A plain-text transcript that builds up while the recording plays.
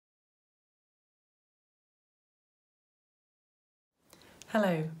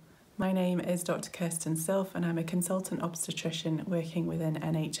Hello, my name is Dr. Kirsten Silf and I'm a consultant obstetrician working within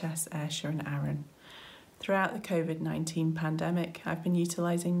NHS Ayrshire and Arran. Throughout the COVID-19 pandemic, I've been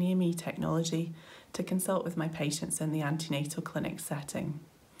utilising near-me technology to consult with my patients in the antenatal clinic setting.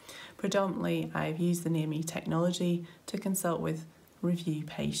 Predominantly, I've used the near-me technology to consult with review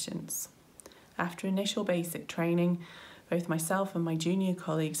patients. After initial basic training, both myself and my junior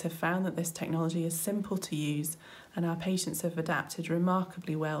colleagues have found that this technology is simple to use and our patients have adapted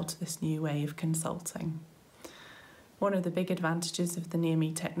remarkably well to this new way of consulting. One of the big advantages of the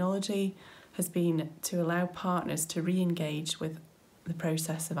near-me technology has been to allow partners to re-engage with the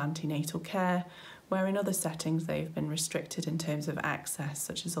process of antenatal care, where in other settings they've been restricted in terms of access,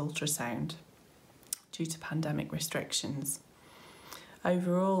 such as ultrasound, due to pandemic restrictions.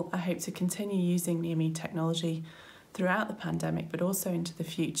 Overall, I hope to continue using near-me technology throughout the pandemic, but also into the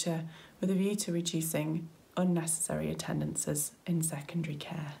future, with a view to reducing unnecessary attendances in secondary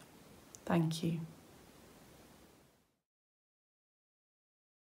care. Thank you.